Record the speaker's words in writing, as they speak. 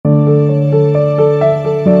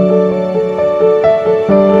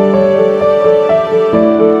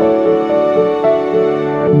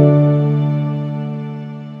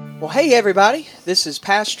everybody, this is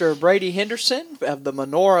Pastor Brady Henderson of the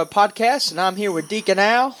Menorah Podcast, and I'm here with Deacon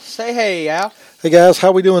Al. Say hey, Al. Hey guys,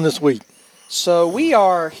 how we doing this week? So we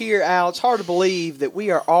are here, Al. It's hard to believe that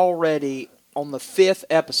we are already on the 5th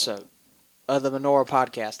episode of the Menorah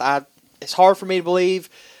Podcast. It's hard for me to believe.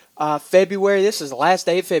 February, this is the last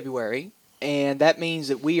day of February, and that means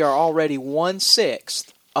that we are already 1/6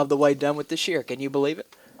 of the way done with this year. Can you believe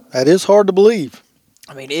it? That is hard to believe.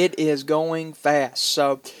 I mean, it is going fast.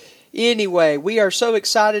 So, anyway, we are so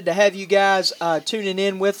excited to have you guys tuning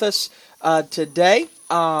in with us today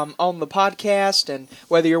on the podcast. And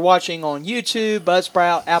whether you're watching on YouTube,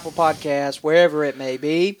 Buzzsprout, Apple Podcasts, wherever it may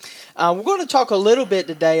be, we're going to talk a little bit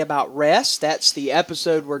today about rest. That's the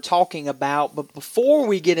episode we're talking about. But before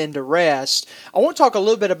we get into rest, I want to talk a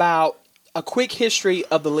little bit about a quick history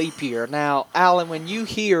of the leap year. Now, Alan, when you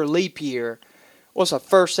hear leap year, what's the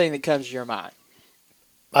first thing that comes to your mind?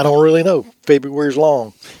 I don't really know. February's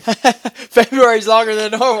long. February's longer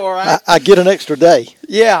than normal, right? I get an extra day.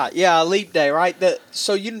 Yeah, a leap day, right?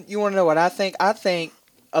 So you want to know what I think? I think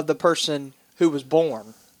of the person who was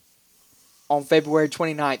born on February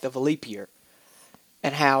 29th of a leap year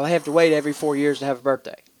and how they have to wait every 4 years to have a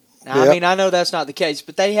birthday. Now, yep. I mean, I know that's not the case,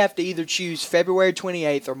 but they have to either choose February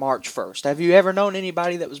 28th or March 1st. Have you ever known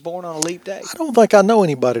anybody that was born on a leap day? I don't think I know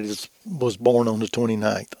anybody that was born on the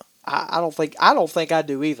 29th. I don't think I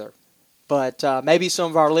do either. But maybe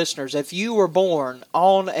some of our listeners, if you were born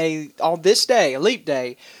on this day, a leap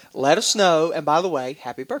day, let us know. And by the way,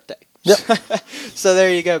 happy birthday. Yep. So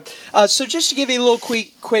there you go. So just to give you a little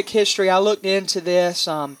quick history, I looked into this,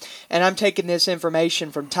 and I'm taking this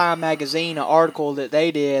information from Time Magazine, an article that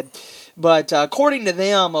they did. But according to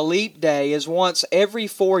them, a leap day is once every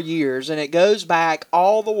 4 years, and it goes back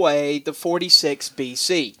all the way to 46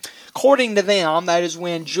 BC. According to them, that is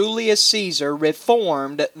when Julius Caesar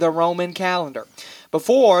reformed the Roman calendar.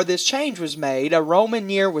 Before this change was made, a Roman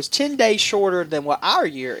year was 10 days shorter than what our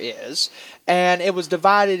year is, and it was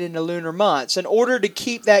divided into lunar months. In order to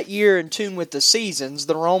keep that year in tune with the seasons,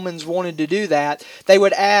 the Romans wanted to do that. They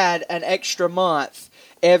would add an extra month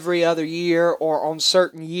every other year or on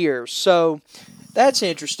certain years. So that's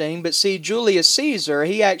interesting. But see, Julius Caesar,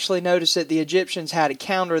 he actually noticed that the Egyptians had a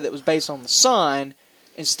calendar that was based on the sun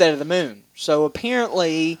instead of the moon. So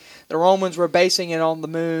apparently the Romans were basing it on the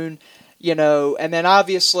moon, and then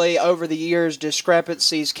obviously over the years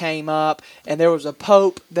discrepancies came up, and there was a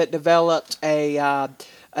pope that developed a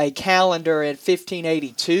calendar in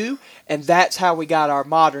 1582, and that's how we got our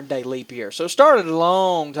modern day leap year. So it started a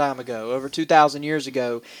long time ago, over 2,000 years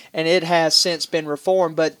ago, and it has since been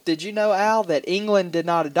reformed. But did you know, Al, that England did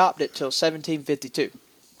not adopt it till 1752?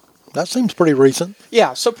 That seems pretty recent.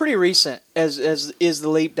 Yeah, so pretty recent as is the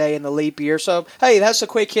leap day and the leap year. So, hey, that's a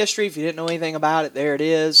quick history. If you didn't know anything about it, there it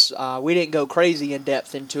is. We didn't go crazy in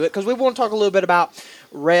depth into it because we want to talk a little bit about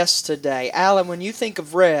rest today. Alan, when you think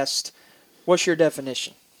of rest, what's your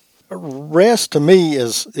definition? Rest to me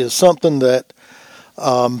is something that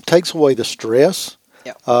takes away the stress,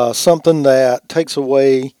 something that takes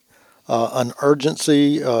away an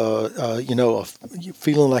urgency,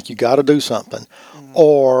 feeling like you got to do something,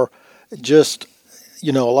 or just,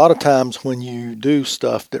 a lot of times when you do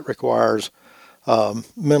stuff that requires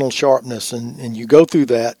mental sharpness and you go through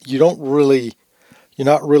that, you're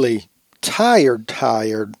not really tired,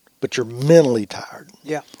 but you're mentally tired.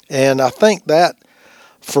 Yeah. And I think that,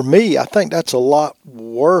 for me, that's a lot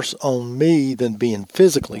worse on me than being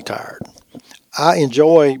physically tired. I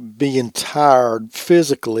enjoy being tired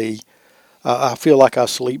physically. I feel like I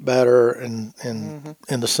sleep better and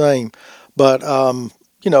the same. But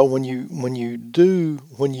when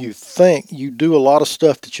you think, you do a lot of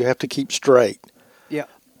stuff that you have to keep straight. Yeah.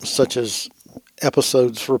 Such as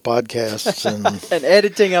episodes for podcasts and and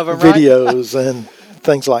editing of them, videos and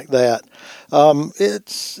things like that.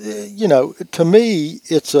 It's to me,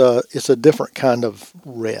 it's a different kind of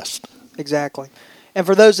rest. Exactly. And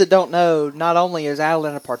for those that don't know, not only is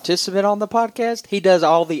Alan a participant on the podcast, he does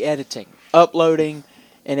all the editing, uploading,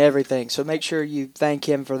 and everything. So make sure you thank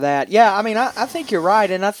him for that. Yeah, I mean, I think you're right,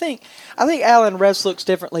 and I think Alan, rest looks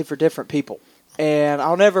differently for different people. And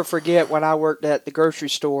I'll never forget when I worked at the grocery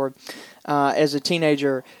store as a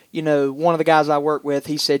teenager. One of the guys I worked with,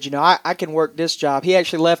 he said, I can work this job. He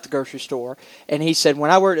actually left the grocery store, and he said, when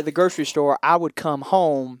I worked at the grocery store, I would come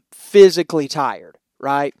home physically tired,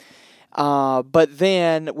 right? But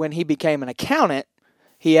then when he became an accountant,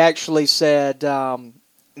 he actually said,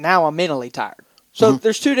 now I'm mentally tired. So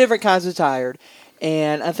there's two different kinds of tired,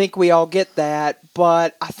 and I think we all get that.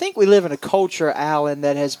 But I think we live in a culture, Alan,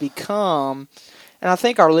 that has become, and I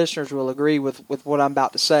think our listeners will agree with what I'm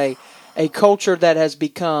about to say, a culture that has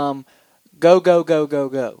become go, go, go, go,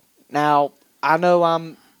 go. Now, I know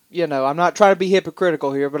I'm not trying to be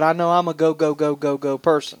hypocritical here, but I know I'm a go, go, go, go, go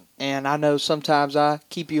person. And I know sometimes I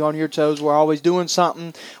keep you on your toes. We're always doing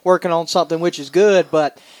something, working on something, which is good.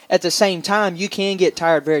 But at the same time, you can get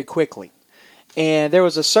tired very quickly. And there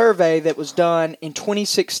was a survey that was done in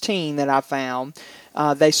 2016 that I found.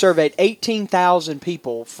 They surveyed 18,000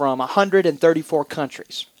 people from 134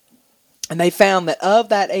 countries. And they found that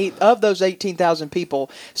of those 18,000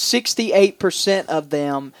 people, 68% of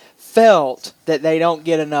them felt that they don't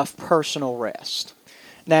get enough personal rest.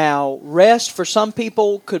 Now, rest for some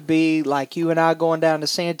people could be like you and I going down to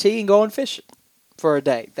Santee and going fishing for a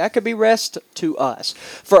day. That could be rest to us.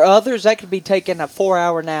 For others, that could be taking a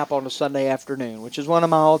 4-hour nap on a Sunday afternoon, which is one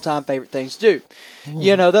of my all-time favorite things to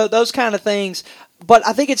do. Those kind of things. But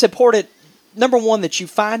I think it's important, number one, that you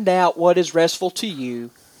find out what is restful to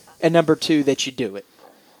you, and number two, that you do it.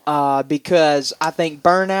 Because I think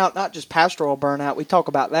burnout, not just pastoral burnout, we talk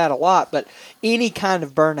about that a lot, but any kind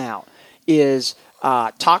of burnout is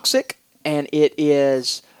toxic, and it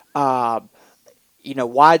is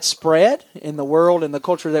widespread in the world and the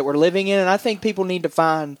culture that we're living in. And I think people need to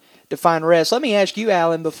find rest. Let me ask you,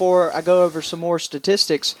 Allen, before I go over some more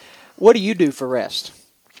statistics, what do you do for rest?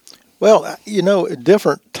 Well, at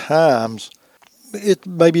different times, it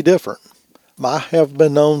may be different. I have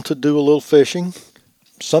been known to do a little fishing.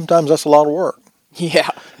 Sometimes that's a lot of work.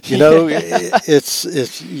 Yeah. It's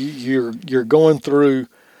you're going through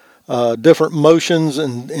different motions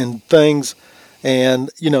and things, and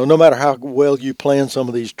no matter how well you plan some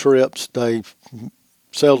of these trips, they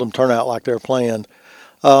seldom turn out like they're planned.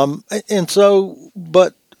 And so,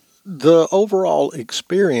 but the overall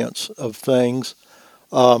experience of things,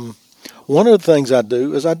 one of the things I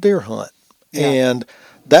do is I deer hunt, and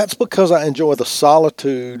that's because I enjoy the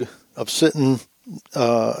solitude of sitting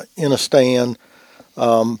in a stand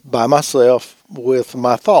by myself with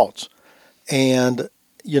my thoughts. And,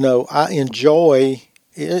 I enjoy,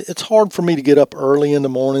 it's hard for me to get up early in the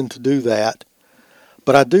morning to do that,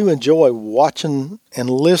 but I do enjoy watching and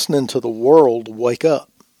listening to the world wake up.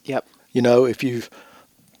 Yep. If you've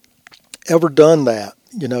ever done that,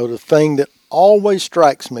 the thing that always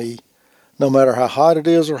strikes me, no matter how hot it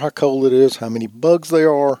is or how cold it is, how many bugs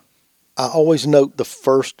there are, I always note the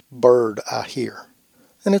first bird I hear.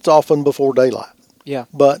 And it's often before daylight. Yeah.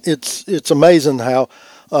 But it's amazing how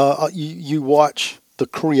you watch the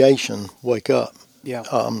creation wake up. Yeah.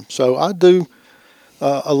 So I do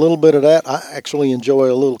a little bit of that. I actually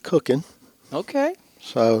enjoy a little cooking. Okay.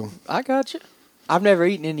 So I got you. I've never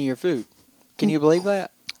eaten any of your food. Can you believe that?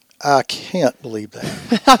 I can't believe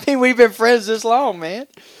that. I mean, we've been friends this long, man.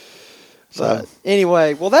 So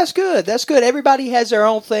anyway, well, that's good. That's good. Everybody has their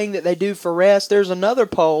own thing that they do for rest. There's another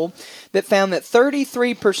poll that found that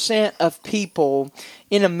 33% of people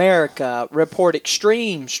in America report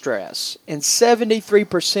extreme stress, and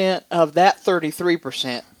 73% of that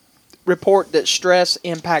 33% report that stress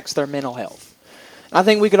impacts their mental health. I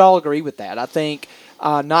think we could all agree with that. I think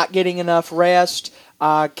not getting enough rest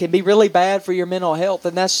can be really bad for your mental health,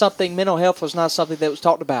 and mental health was not something that was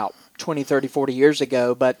talked about 20, 30, 40 years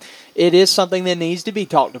ago, but it is something that needs to be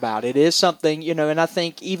talked about. It is something, and I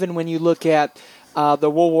think even when you look at the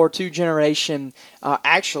World War II generation,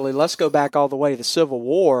 actually, let's go back all the way to the Civil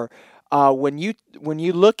War. When you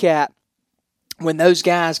look at when those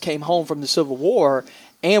guys came home from the Civil War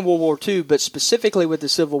and World War II, but specifically with the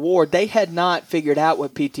Civil War, they had not figured out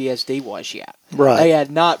what PTSD was yet. Right. They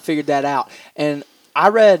had not figured that out. And I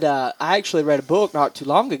actually read a book not too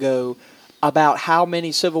long ago about how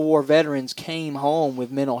many Civil War veterans came home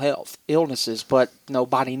with mental health illnesses, but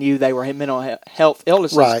nobody knew they were mental health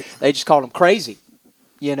illnesses. Right. They just called them crazy,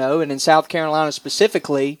 and in South Carolina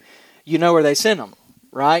specifically, where they sent them,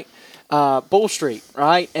 right? Bull Street,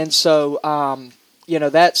 right? And so,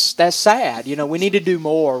 that's sad. We need to do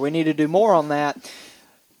more. We need to do more on that.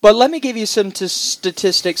 But let me give you some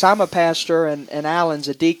statistics. I'm a pastor, and Allen's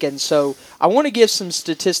a deacon, so I want to give some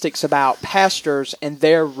statistics about pastors and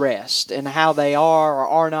their rest and how they are or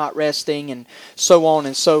are not resting and so on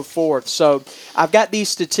and so forth. So I've got these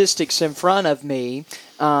statistics in front of me,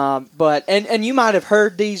 but you might have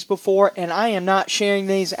heard these before, and I am not sharing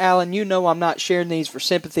these, Allen. I'm not sharing these for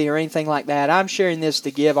sympathy or anything like that. I'm sharing this to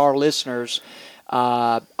give our listeners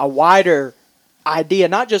a wider idea,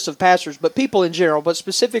 not just of pastors, but people in general, but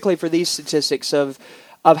specifically for these statistics of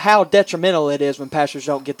how detrimental it is when pastors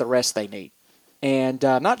don't get the rest they need. And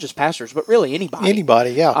not just pastors, but really anybody.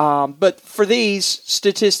 Anybody, yeah. But for these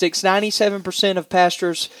statistics, 97% of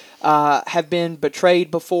pastors have been betrayed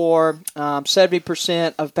before.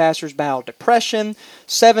 70% of pastors battle depression.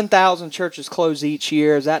 7,000 churches close each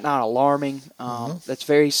year. Is that not alarming? That's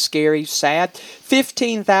very scary, sad.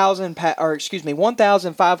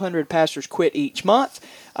 1,500 pastors quit each month.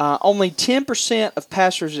 Only 10% of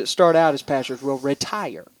pastors that start out as pastors will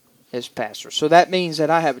retire as pastors. So that means that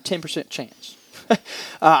I have a 10% chance.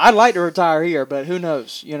 I'd like to retire here, but who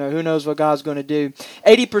knows? Who knows what God's going to do.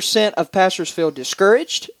 80% of pastors feel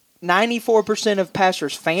discouraged. 94% of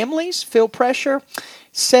pastors' families feel pressure.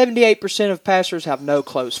 78% of pastors have no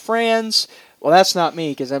close friends. Well, that's not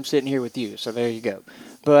me because I'm sitting here with you, so there you go.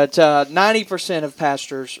 But 90% of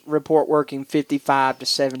pastors report working 55 to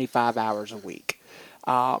 75 hours a week.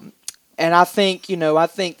 And I think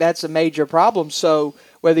that's a major problem. So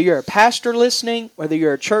whether you're a pastor listening, whether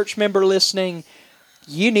you're a church member listening,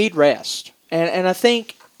 you need rest. And I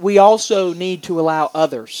think we also need to allow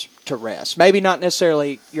others to rest. Maybe not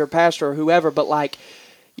necessarily your pastor or whoever, but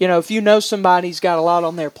if you know somebody's got a lot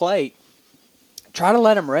on their plate, try to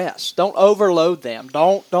let them rest. Don't overload them.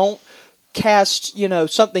 Don't cast,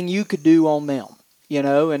 something you could do on them,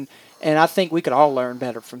 and I think we could all learn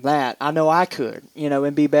better from that. I know I could,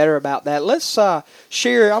 and be better about that. Let's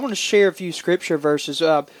share. I want to share a few scripture verses.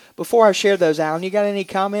 Before I share those, Alan, you got any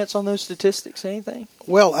comments on those statistics? Anything?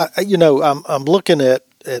 Well, I'm looking at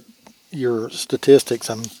your statistics.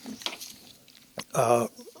 I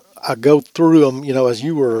go through them, as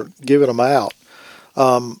you were giving them out.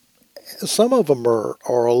 Some of them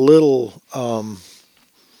are a little, I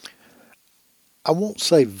won't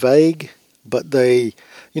say vague, but they.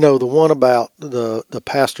 The one about the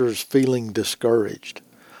pastors feeling discouraged.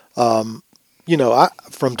 From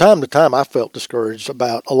time to time I felt discouraged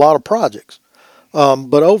about a lot of projects.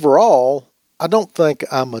 But overall, I don't think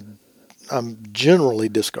I'm generally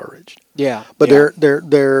discouraged. Yeah. But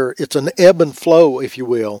it's an ebb and flow, if you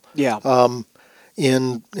will. Yeah.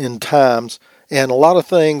 In times, and a lot of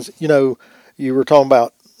things, you were talking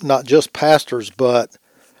about not just pastors, but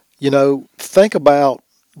think about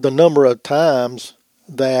the number of times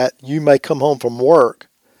that you may come home from work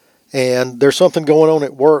and there's something going on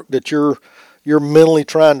at work that you're mentally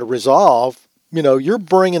trying to resolve. You're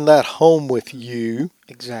bringing that home with you.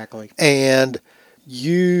 Exactly. And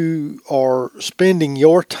you are spending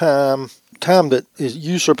your time that is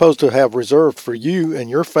you supposed to have reserved for you and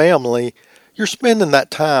your family. You're spending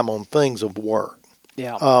that time on things of work.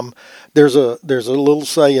 Yeah. There's a little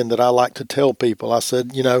saying that I like to tell people. I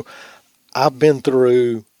said, I've been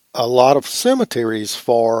through a lot of cemeteries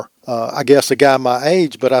for, I guess, a guy my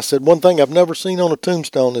age, but I said, one thing I've never seen on a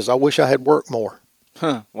tombstone is I wish I had worked more.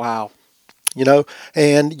 Huh, wow.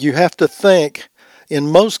 And you have to think,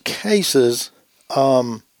 in most cases,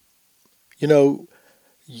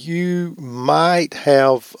 you might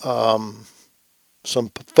have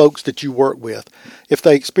some folks that you work with. If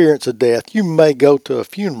they experience a death, you may go to a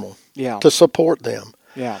funeral to support them.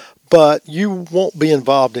 Yeah. But you won't be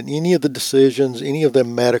involved in any of the decisions, any of the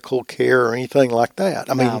medical care or anything like that.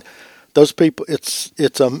 I mean, those people, it's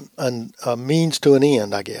a means to an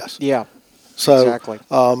end, I guess. Yeah, so, exactly.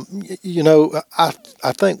 I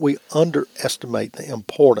think we underestimate the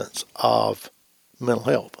importance of mental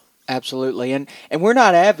health. Absolutely. And we're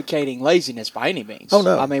not advocating laziness by any means. Oh,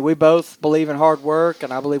 no. I mean, we both believe in hard work,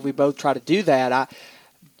 and I believe we both try to do that.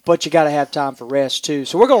 But you got to have time for rest, too.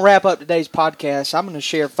 So we're going to wrap up today's podcast. I'm going to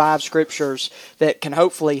share 5 scriptures that can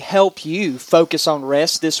hopefully help you focus on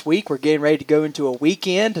rest this week. We're getting ready to go into a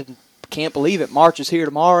weekend, and can't believe it. March is here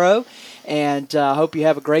tomorrow, and I hope you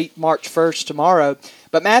have a great March 1st tomorrow.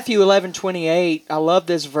 But Matthew 11:28, I love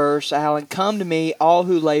this verse, Alan. Come to me, all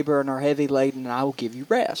who labor and are heavy laden, and I will give you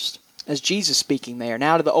rest. As Jesus speaking there.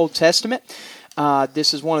 Now to the Old Testament.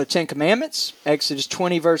 This is one of the 10 Commandments. Exodus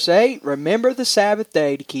 20, verse 8. Remember the Sabbath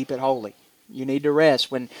day to keep it holy. You need to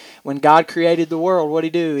rest. When God created the world, what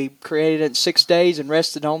did He do? He created it in 6 days and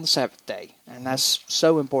rested on the 7th day. And that's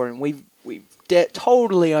so important. We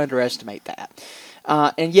totally underestimate that.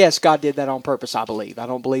 And yes, God did that on purpose, I believe. I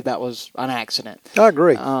don't believe that was an accident. I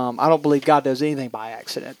agree. I don't believe God does anything by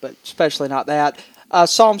accident, but especially not that.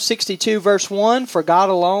 Psalm 62, verse 1, For God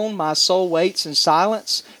alone my soul waits in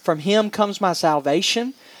silence. From Him comes my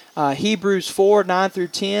salvation. Hebrews 4, 9 through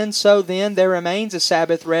 10, So then there remains a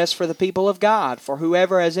Sabbath rest for the people of God. For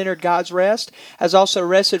whoever has entered God's rest has also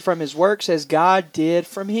rested from his works as God did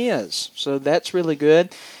from His. So that's really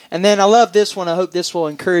good. And then I love this one. I hope this will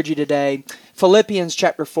encourage you today. Philippians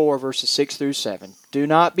chapter 4, verses 6 through 7. Do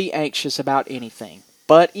not be anxious about anything,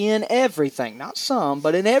 But in everything, not some,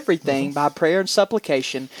 but in everything, by prayer and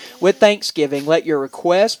supplication, with thanksgiving, let your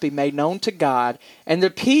requests be made known to God, and the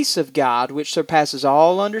peace of God, which surpasses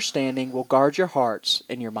all understanding, will guard your hearts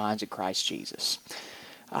and your minds in Christ Jesus.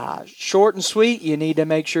 Short and sweet, you need to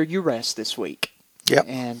make sure you rest this week. Yep.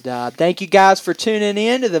 And thank you guys for tuning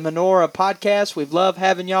in to the Menorah podcast. We've loved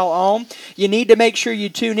having y'all on. You need to make sure you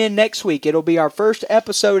tune in next week. It'll be our first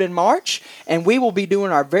episode in March, and we will be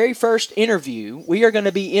doing our very first interview. We are going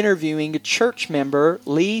to be interviewing a church member,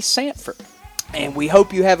 Lee Sanford. And we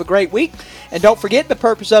hope you have a great week. And don't forget, the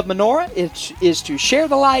purpose of Menorah is to share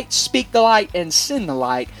the light, speak the light, and send the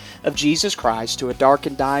light of Jesus Christ to a dark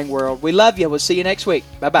and dying world. We love you. We'll see you next week.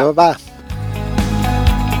 Bye-bye. Bye-bye.